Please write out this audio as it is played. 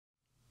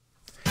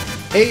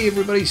Hey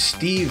everybody,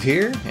 Steve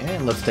here,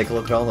 and let's take a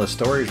look at all the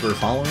stories we're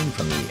following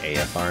from the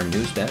AFR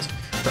news desk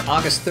for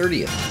August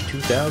 30th,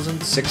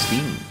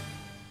 2016.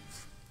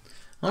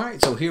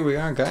 Alright, so here we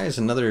are guys,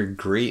 another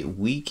great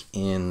week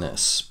in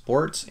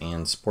sports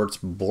and sports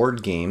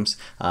board games.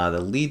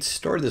 The lead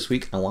story this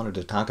week, I wanted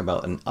to talk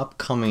about an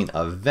upcoming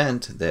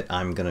event that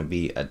I'm going to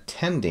be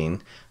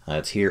attending.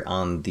 It's here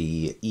on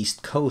the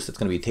East Coast. It's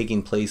going to be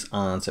taking place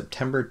on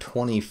September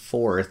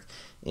 24th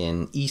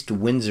in East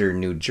Windsor,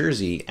 New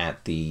Jersey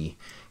at the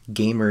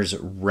Gamers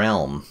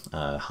Realm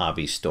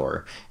hobby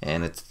store,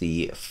 and it's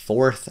the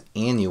 4th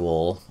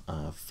annual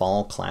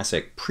Fall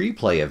Classic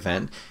Pre-PLAAY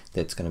Event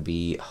that's going to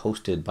be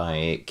hosted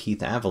by Keith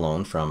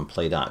Avalone from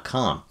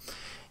Play.com.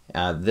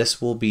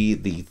 This will be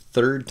the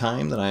third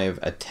time that I've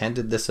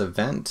attended this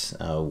event,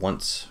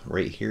 once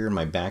right here in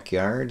my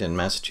backyard in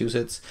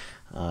Massachusetts.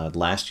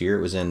 Last year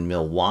it was in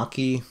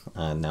Milwaukee,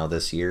 now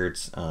this year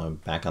it's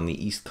back on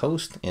the East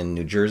Coast in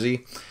New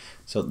Jersey.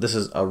 So this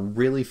is a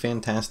really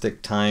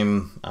fantastic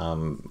time.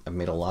 I've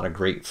made a lot of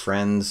great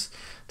friends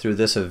through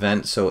this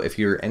event. So if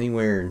you're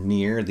anywhere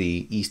near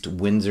the East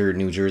Windsor,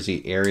 New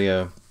Jersey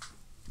area,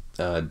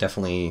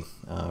 definitely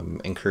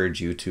encourage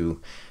you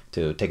to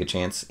take a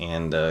chance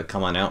and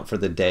come on out for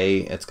the day.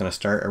 It's going to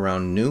start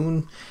around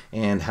noon,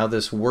 and how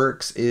this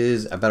works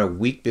is about a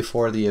week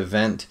before the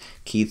event,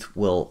 Keith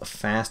will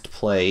fast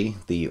play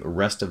the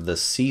rest of the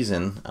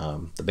season,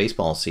 the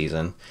baseball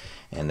season,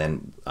 and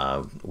then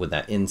with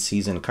that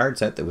in-season card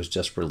set that was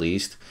just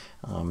released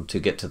to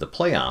get to the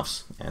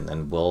playoffs, and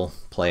then we'll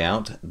play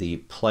out the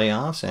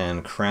playoffs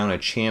and crown a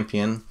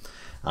champion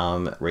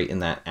right in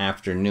that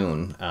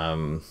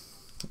afternoon.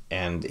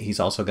 And he's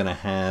also going to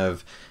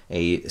have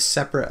a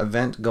separate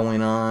event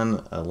going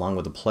on along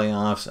with the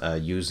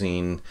playoffs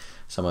using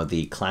some of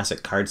the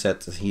classic card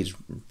sets that he's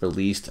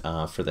released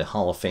for the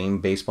Hall of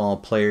Fame baseball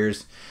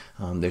players.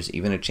 There's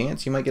even a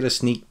chance you might get a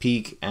sneak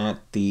peek at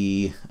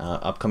the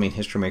upcoming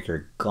History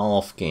Maker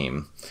golf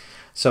game.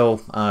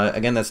 So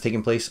again, that's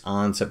taking place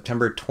on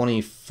September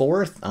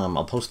 24th.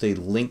 I'll post a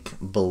link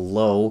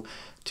below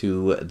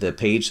to the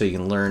page so you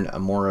can learn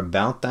more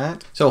about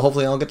that. So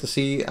hopefully I'll get to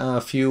see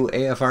a few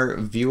AFR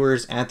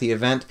viewers at the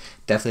event.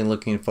 Definitely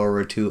looking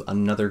forward to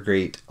another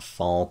great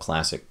Fall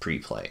Classic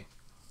Pre-PLAAY.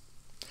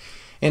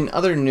 In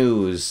other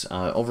news,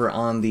 over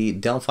on the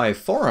Delphi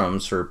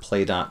Forums for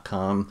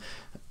Play.com,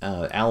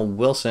 Al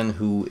Wilson,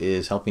 who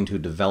is helping to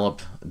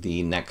develop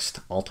the next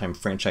all-time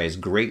franchise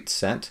great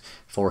set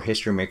for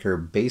History Maker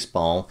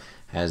Baseball,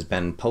 has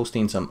been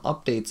posting some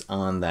updates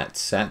on that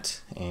set,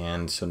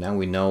 and so now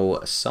we know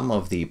some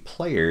of the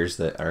players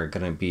that are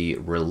going to be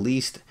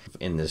released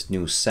in this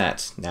new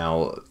set.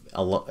 Now,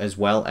 as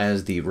well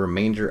as the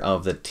remainder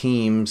of the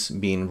teams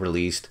being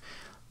released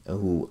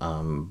who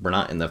were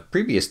not in the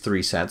previous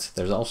 3 sets,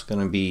 there's also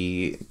going to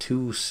be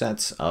 2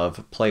 sets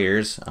of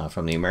players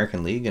from the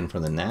American League and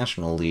from the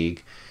National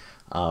League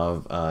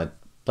of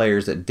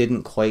players that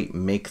didn't quite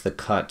make the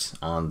cut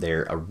on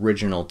their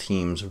original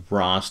team's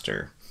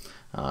roster.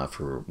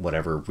 For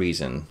whatever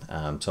reason.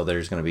 So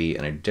there's going to be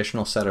an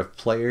additional set of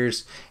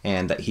players,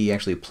 and that he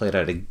actually played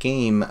out a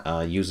game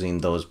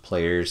using those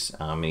players.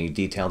 And he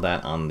detailed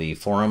that on the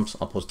forums.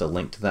 I'll post a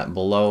link to that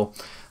below.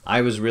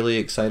 I was really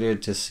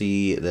excited to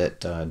see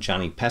that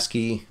Johnny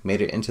Pesky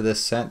made it into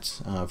this set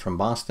from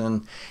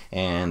Boston,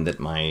 and that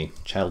my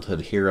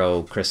childhood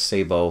hero Chris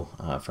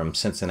Sabo from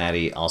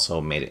Cincinnati also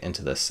made it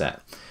into this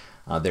set.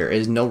 There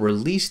is no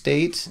release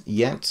date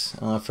yet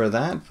for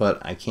that, but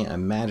I can't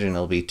imagine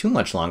it'll be too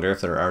much longer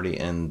if they're already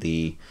in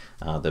the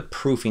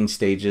proofing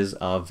stages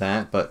of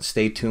that. But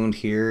stay tuned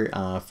here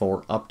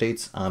for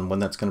updates on when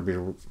that's going to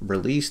be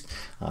released.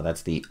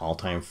 That's the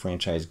all-time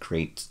franchise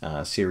great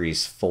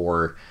Series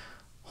 4,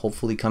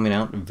 hopefully coming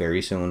out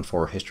very soon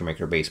for History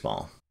Maker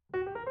Baseball.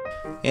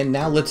 And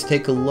now let's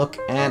take a look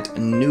at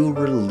new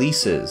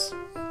releases.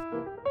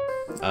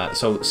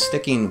 So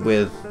sticking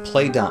with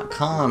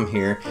Play.com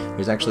here,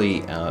 there's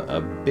actually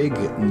a big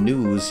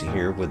news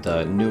here with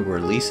the new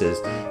releases,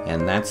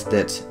 and that's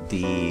that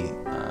the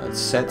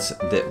sets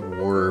that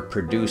were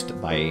produced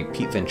by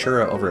Pete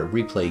Ventura over at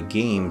Replay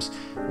Games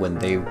when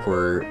they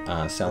were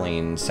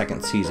selling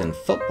second season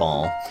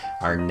football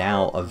are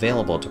now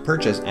available to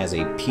purchase as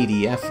a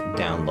PDF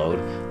download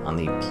on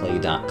the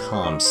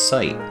Play.com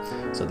site.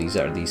 So these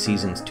are the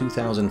seasons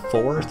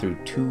 2004 through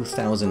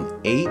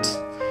 2008.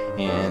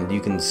 And you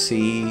can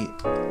see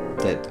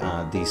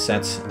that these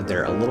sets,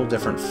 they're a little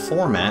different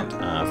format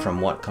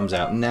from what comes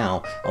out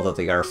now, although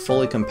they are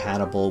fully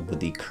compatible with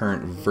the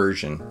current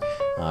version.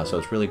 So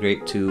it's really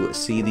great to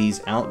see these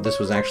out. This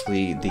was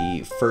actually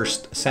the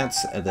first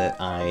sets that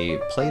I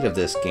played of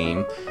this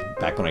game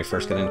back when I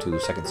first got into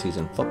second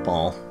season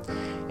football.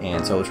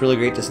 And so it's really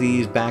great to see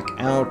these back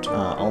out,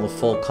 all the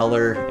full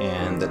color,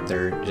 and that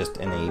they're just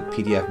in a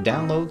PDF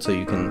download, so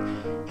you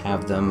can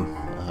have them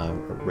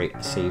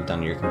saved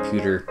on your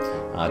computer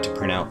to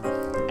print out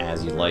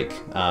as you like.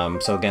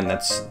 So again,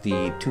 that's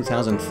the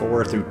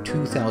 2004 through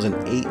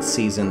 2008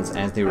 seasons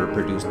as they were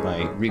produced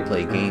by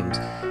Replay Games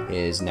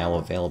is now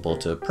available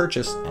to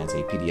purchase as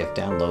a PDF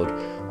download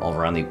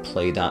over on the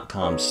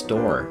Play.com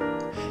store.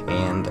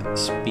 And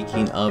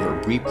speaking of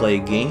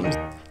replay games,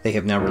 they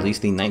have now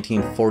released the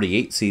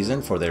 1948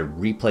 season for their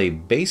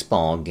replay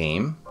baseball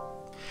game.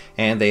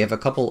 And they have a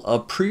couple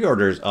of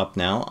pre-orders up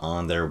now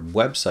on their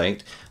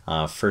website.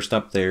 First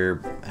up,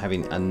 they're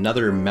having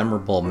another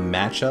memorable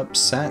matchup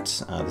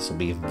set. This will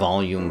be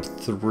Volume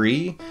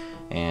 3,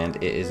 and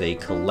it is a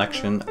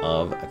collection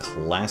of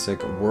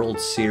classic World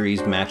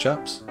Series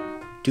matchups.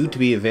 Due to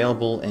be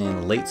available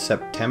in late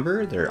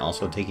September, they're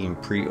also taking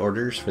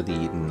pre-orders for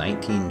the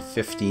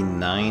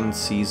 1959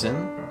 season.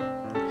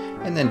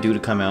 And then due to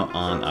come out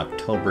on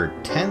October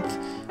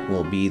 10th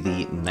will be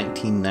the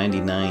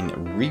 1999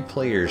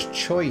 Replayer's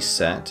Choice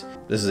set.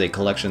 This is a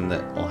collection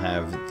that will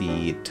have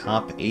the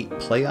top 8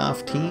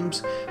 playoff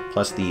teams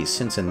plus the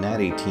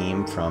Cincinnati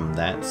team from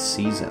that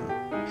season.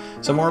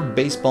 Some more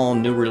baseball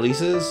new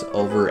releases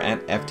over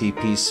at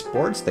FTP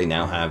Sports. They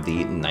now have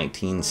the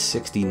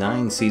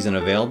 1969 season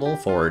available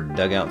for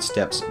Dugout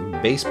Steps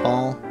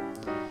Baseball.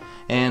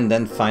 And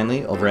then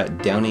finally, over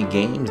at Downey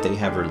Games, they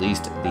have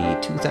released the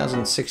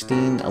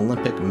 2016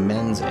 Olympic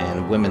men's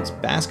and women's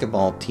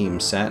basketball team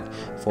set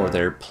for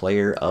their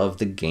Player of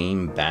the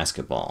Game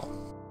basketball.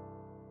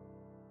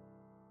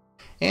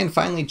 And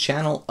finally,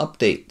 channel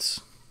updates.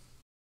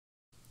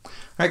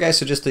 Alright guys,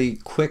 so just a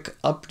quick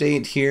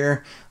update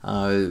here.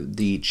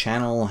 The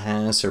channel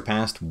has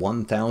surpassed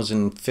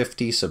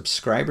 1,050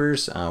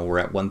 subscribers. We're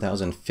at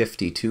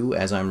 1,052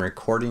 as I'm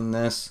recording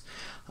this.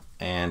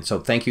 And so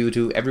thank you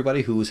to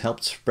everybody who's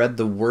helped spread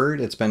the word.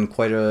 It's been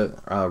quite a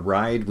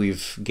ride.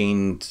 We've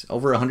gained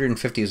over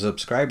 150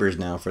 subscribers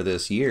now for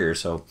this year.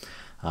 So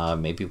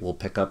maybe we'll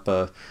pick up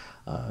a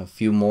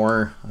few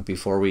more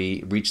before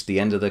we reach the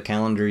end of the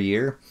calendar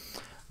year.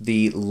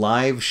 The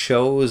live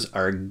shows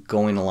are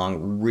going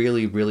along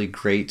really, really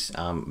great.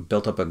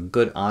 Built up a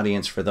good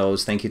audience for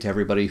those. Thank you to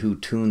everybody who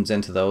tunes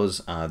into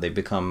those. They've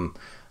become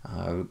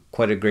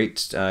quite a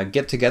great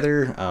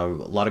get-together. A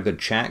lot of good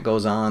chat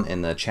goes on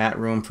in the chat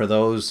room for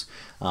those.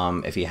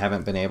 If you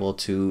haven't been able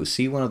to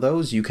see one of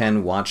those, you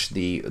can watch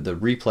the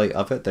replay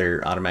of it.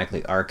 They're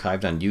automatically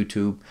archived on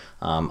YouTube.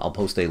 I'll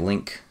post a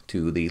link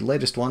to the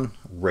latest one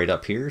right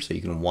up here so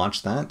you can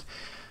watch that.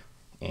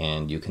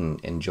 And you can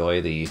enjoy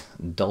the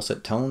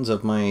dulcet tones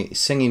of my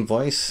singing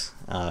voice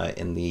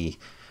in the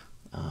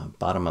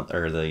bottom of,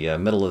 or the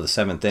middle of the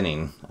 7th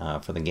inning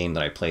for the game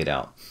that I played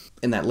out.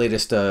 In that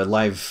latest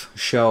live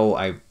show,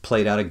 I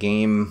played out a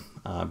game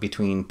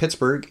between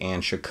Pittsburgh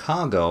and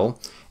Chicago,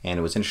 and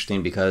it was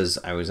interesting because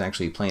I was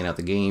actually playing out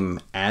the game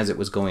as it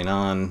was going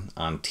on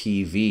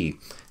TV.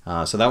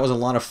 So that was a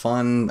lot of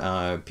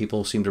fun.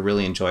 People seem to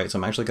really enjoy it, so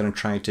I'm actually going to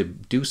try to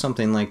do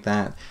something like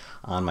that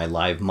on my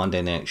live Monday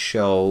night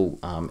show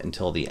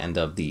until the end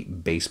of the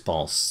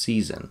baseball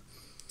season.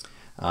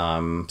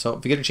 So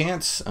if you get a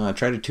chance,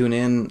 try to tune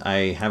in.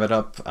 I have it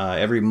up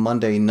every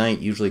Monday night.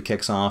 Usually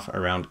kicks off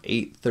around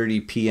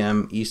 8:30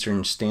 p.m.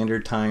 Eastern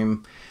Standard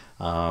Time.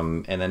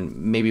 And then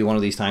maybe one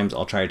of these times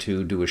I'll try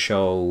to do a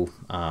show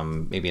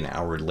maybe an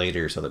hour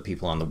later so that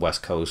people on the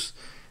West Coast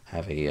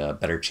have a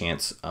better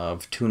chance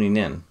of tuning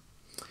in.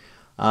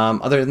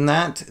 Other than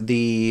that,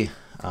 the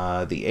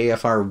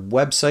AFR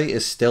website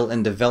is still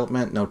in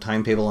development. No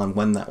timetable on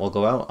when that will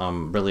go out.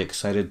 I'm really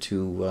excited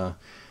to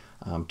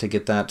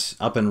get that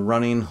up and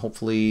running.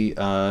 Hopefully,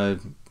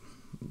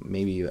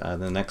 maybe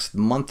the next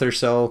month or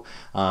so.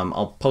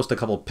 I'll post a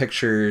couple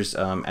pictures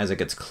as it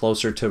gets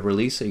closer to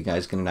release, so you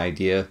guys get an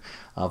idea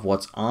of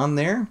what's on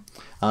there.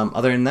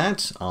 Other than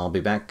that, I'll be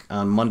back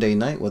on Monday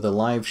night with a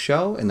live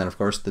show, and then of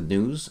course the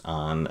news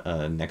on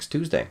next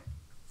Tuesday.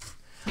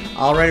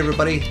 Alright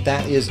everybody,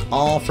 that is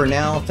all for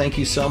now. Thank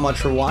you so much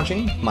for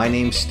watching. My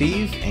name's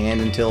Steve, and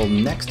until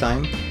next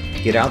time,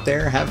 get out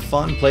there, have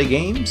fun, play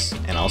games,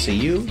 and I'll see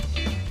you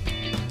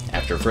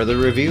after further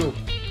review.